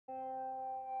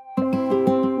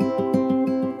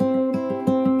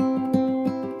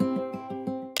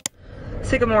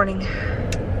Say good morning.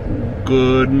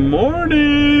 Good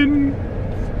morning.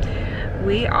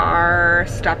 We are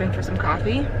stopping for some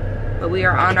coffee, but we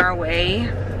are on our way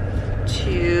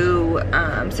to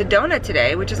Sedona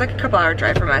today, which is like a couple hour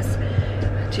drive from us,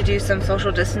 to do some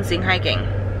social distancing hiking,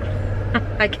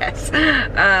 I guess.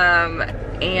 And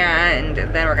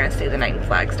then we're gonna stay the night in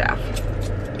Flagstaff.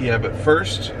 Yeah, but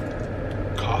first,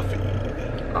 coffee.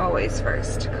 Always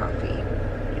first, coffee.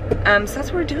 So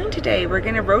that's what we're doing today. We're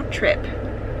gonna road trip.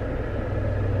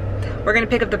 We're gonna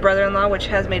pick up the brother-in-law, which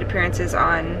has made appearances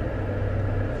on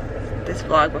this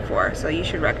vlog before, so you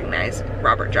should recognize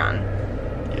Robert John.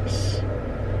 Yes.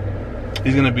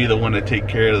 He's gonna be the one to take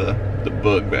care of the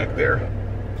bug back there.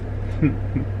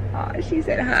 Aw, she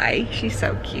said hi. She's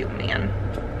so cute, man.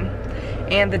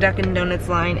 And the Dunkin' Donuts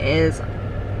line is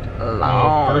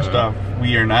long. Oh, first off,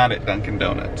 we are not at Dunkin'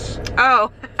 Donuts.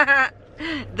 Oh,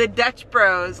 the Dutch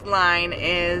Bros line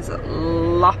is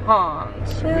long.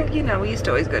 So, you know, we used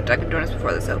to always go to Dunkin' Donuts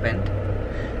before this opened.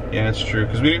 Yeah, it's true,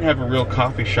 because we didn't have a real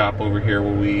coffee shop over here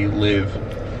where we live,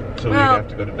 so we'd have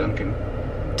to go to Dunkin'.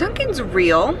 Dunkin's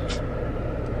real.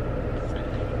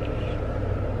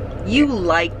 You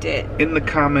liked it. In the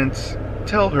comments,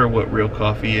 tell her what real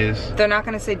coffee is. They're not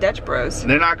gonna say Dutch Bros.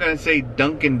 They're not gonna say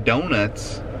Dunkin'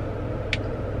 Donuts.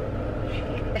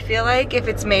 I feel like if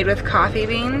it's made with coffee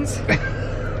beans,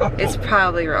 it's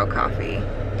probably real coffee.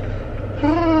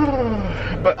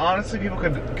 But honestly, people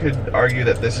could argue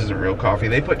that this isn't real coffee.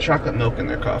 They put chocolate milk in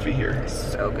their coffee here.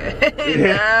 So good.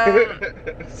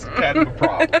 It's kind of a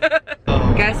problem.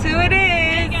 Guess who it is?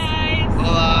 Hey guys.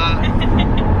 Hola.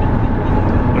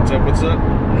 What's up? What's up?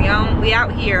 We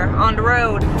out here on the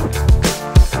road.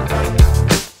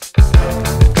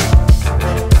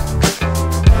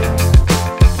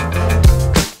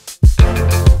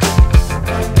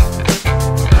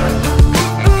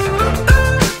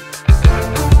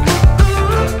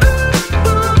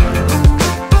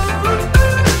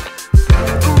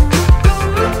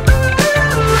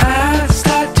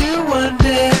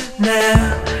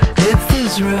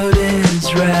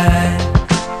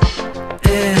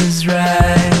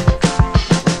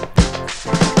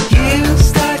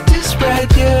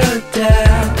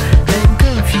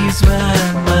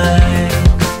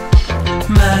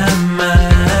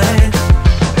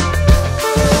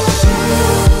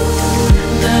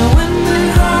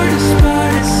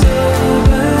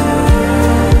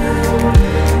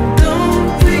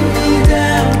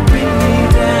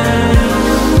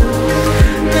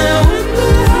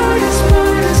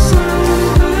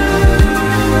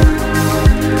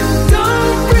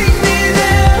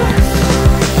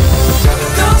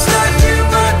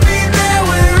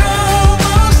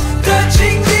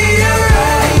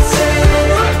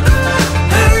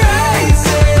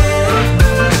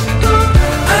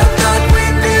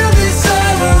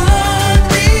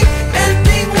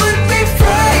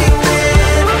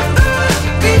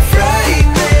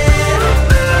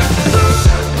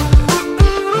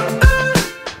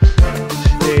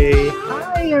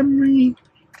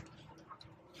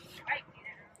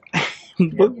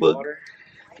 Book.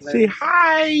 Say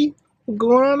hi. We're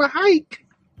going on a hike.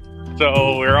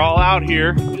 So we're all out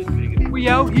here. We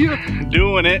out here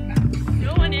doing it.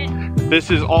 This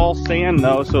is all sand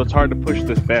though, so it's hard to push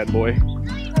this bad boy.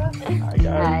 Hi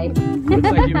guys. Hi.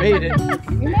 Looks like you made it.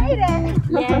 You made it.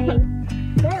 Yay.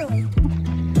 Barely.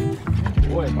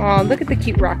 Oh, look at the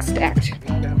cute rocks stacked.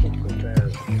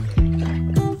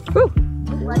 Woo!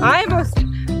 I almost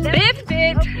biffed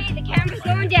it. Okay, the camera's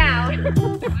going down.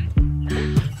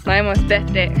 I almost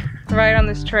biffed it right on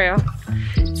this trail.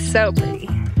 It's so pretty.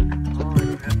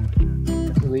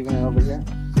 Leaving it over here.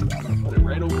 Put it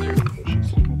right over there.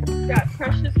 Got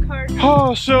precious cards.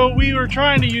 Oh, so we were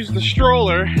trying to use the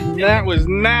stroller. That was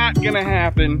not gonna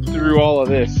happen through all of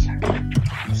this.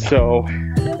 So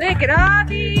Look at all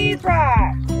these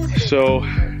rocks. So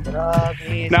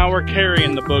now we're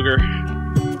carrying the booger.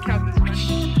 Count this one.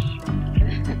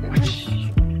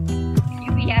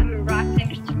 You be having rock there.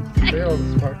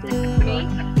 Me?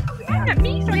 Yeah,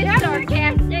 me, so you have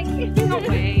sarcastic. No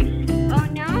way. Oh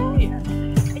no? Yeah. I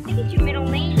think it's your middle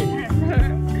name.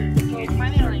 It's my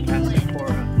middle name. That's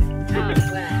Sephora. Oh,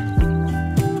 well.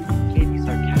 Katie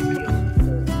sarcastic.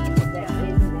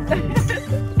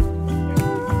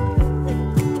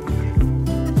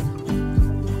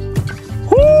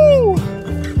 Woo!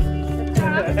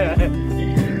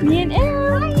 Me and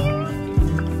Aaron.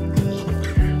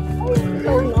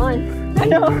 Hold on. I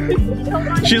know.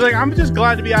 She's like, I'm just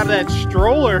glad to be out of that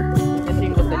stroller. That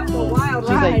thing's a That was a wild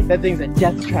She's ride. like, that thing's a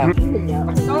death trap.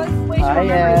 Oh, it's way I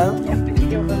shorter. am.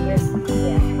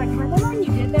 Like, remember when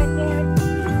you did that,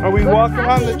 Dad? Are we walking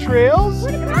on the trails?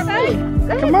 Where'd it go?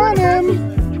 Come on, Em.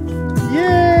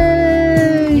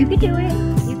 Yay! You can do it.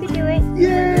 You can do it.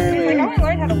 Yay! I only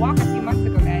learned how to walk a few months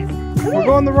ago, guys. We're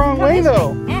going the wrong way,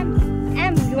 though. Em,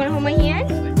 you want to hold my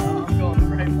hand? I'm going the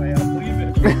right way. I'll believe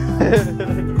it.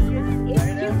 It's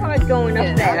too hard going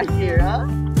up there. Here, huh?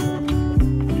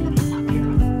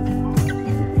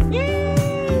 Yay!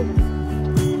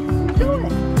 Do it.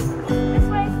 This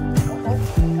way.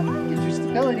 Get your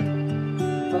stability.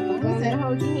 Want to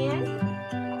hold your hand?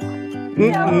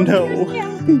 No.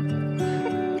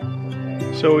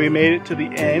 So we made it to the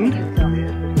end.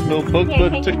 Little book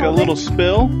took a little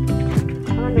spill.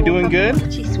 You doing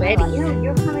good? She's sweaty.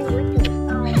 You're coming with us.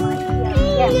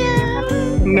 Oh,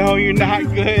 yeah. No, you're not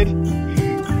good.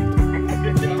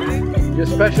 Your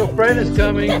special friend is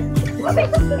coming.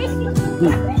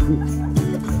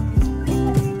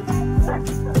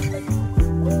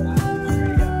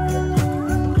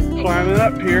 Climbing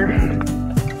up here.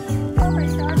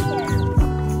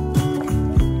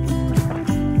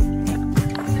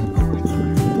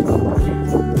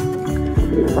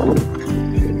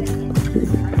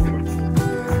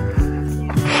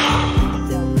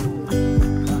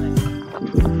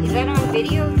 Is that on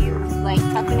video? You like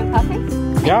huffing and puffing?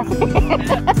 Yeah.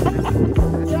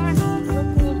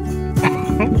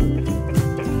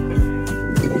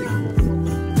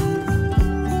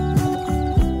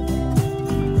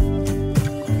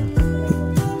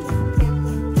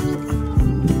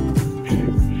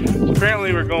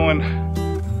 Apparently we're going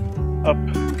up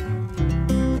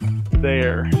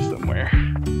there somewhere.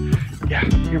 Yeah,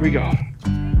 here we go.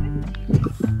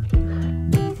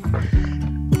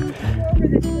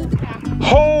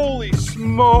 Holy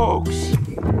smokes!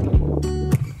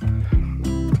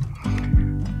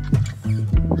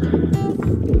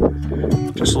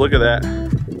 Just look at that.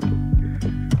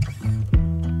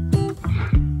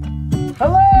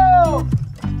 Hello!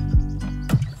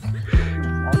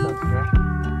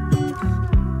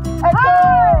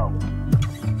 Echo!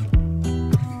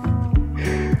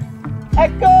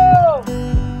 Echo!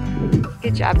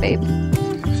 Good job, babe.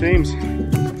 Seems.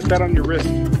 Put that on your wrist.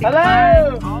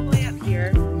 Hello! All the way up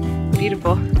here.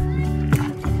 Beautiful.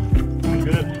 I'm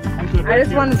good. I'm good. I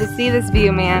just wanted to see this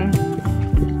view, man.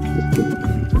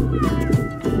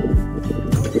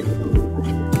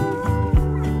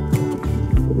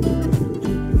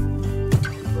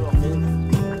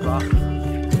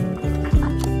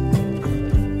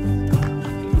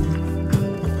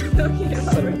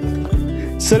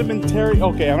 Sedimentary.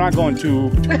 Okay, I'm not going to.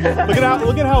 Look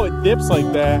at how it dips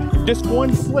like that. Just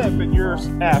one slip and you're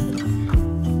F.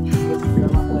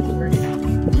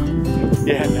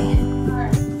 Yeah, no.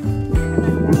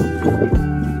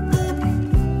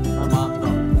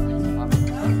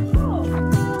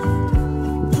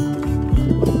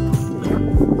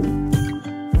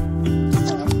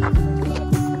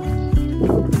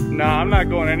 No, I'm not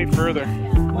going any further.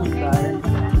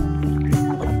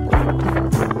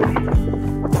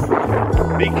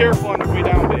 Be careful on your way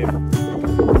down, babe.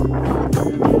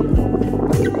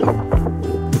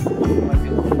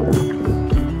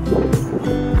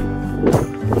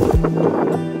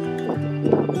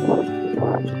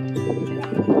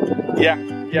 Yeah,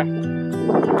 yeah.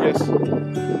 Yes.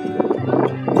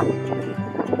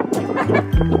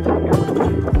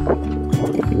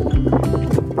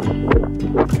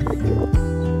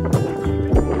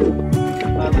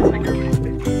 Looks like everybody's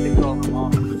taking all them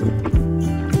off.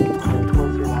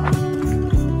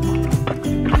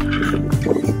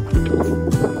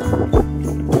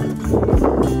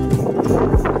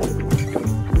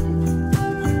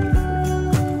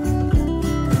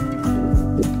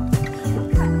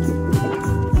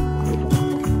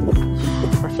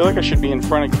 I feel like I should be in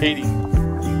front of Katie.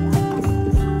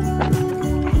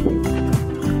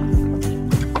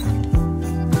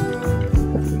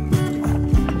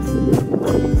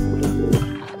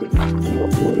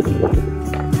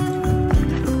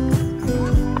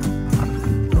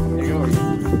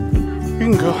 You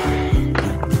can go.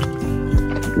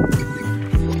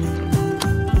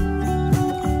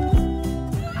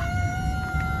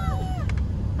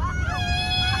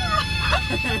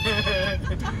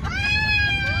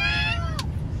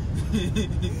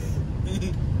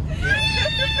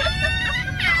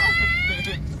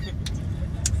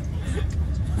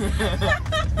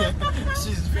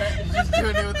 She's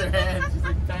doing it with her hands. She's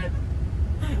like that.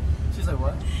 She's like,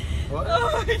 what? What?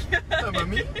 Oh my god.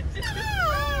 Mommy?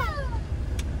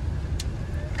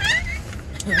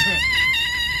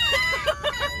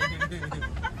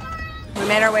 We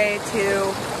made our way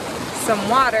to some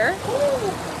water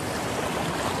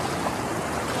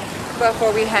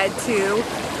before we head to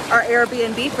our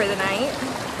Airbnb for the night.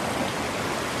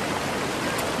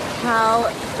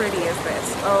 How pretty is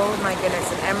this? Oh my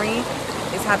goodness, and Emery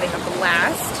is having a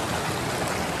blast.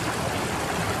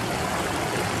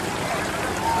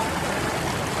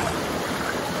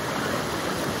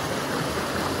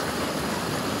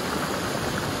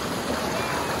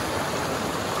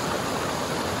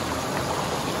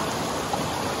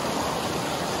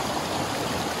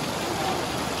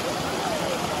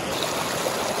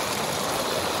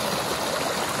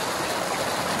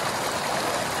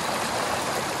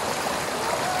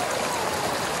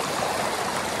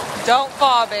 Don't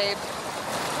fall, babe.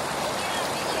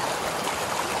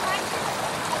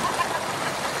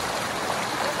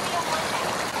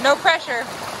 No pressure.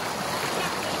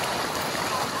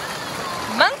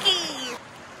 Monkey!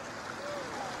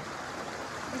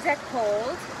 Is that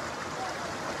cold?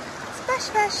 Splash,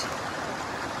 splash.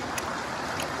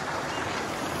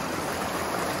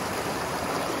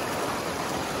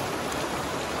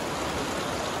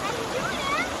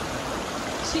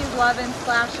 She's loving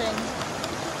splashing.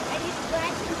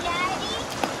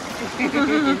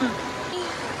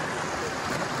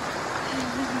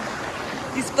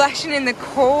 He's splashing in the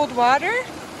cold water.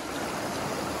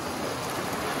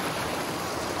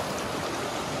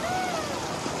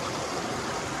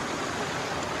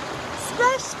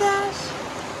 Splash, splash.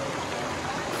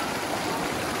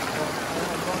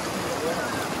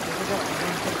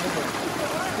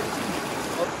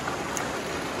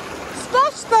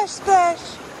 Splash, splash,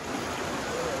 splash.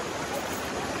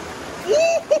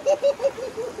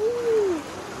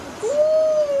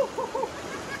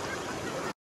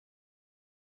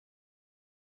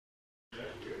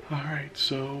 Alright,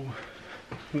 so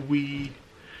we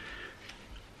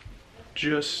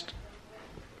just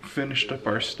finished up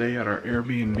our stay at our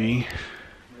Airbnb.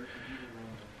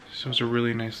 So it's a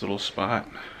really nice little spot.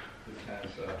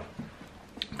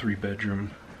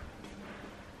 3-bedroom.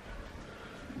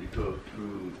 You go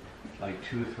through like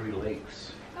 2 or 3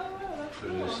 lakes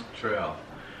through this trail.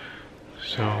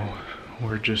 So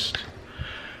we're just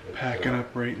packing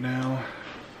up right now.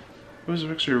 It was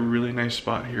actually a really nice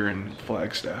spot here in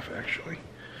Flagstaff, actually.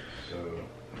 So,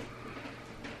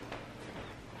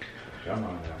 come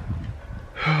on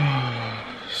now.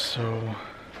 So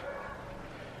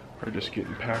we're just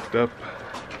getting packed up.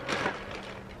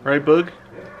 Right, Bug?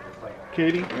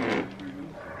 Katie?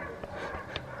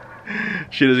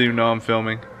 She doesn't even know I'm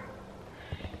filming.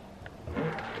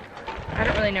 I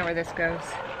don't really know where this goes,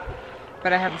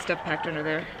 but I have the stuff packed under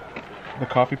there. The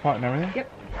coffee pot and everything?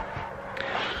 Yep.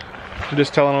 We're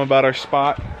just telling them about our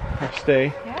spot, our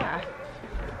stay. Yeah.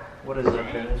 What is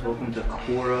up, guys? Welcome to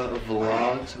Cora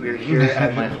Vlogs. We are here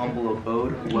at my humble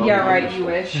abode. Welcome. Yeah, right, you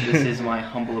wish. This is my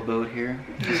humble abode here.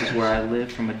 This is where I live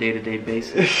from a day-to-day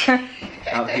basis.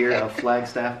 Out here at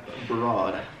Flagstaff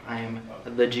Broad. I am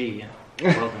the G.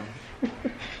 Welcome.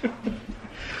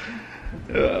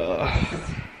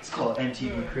 It's called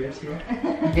MTV Cribs here.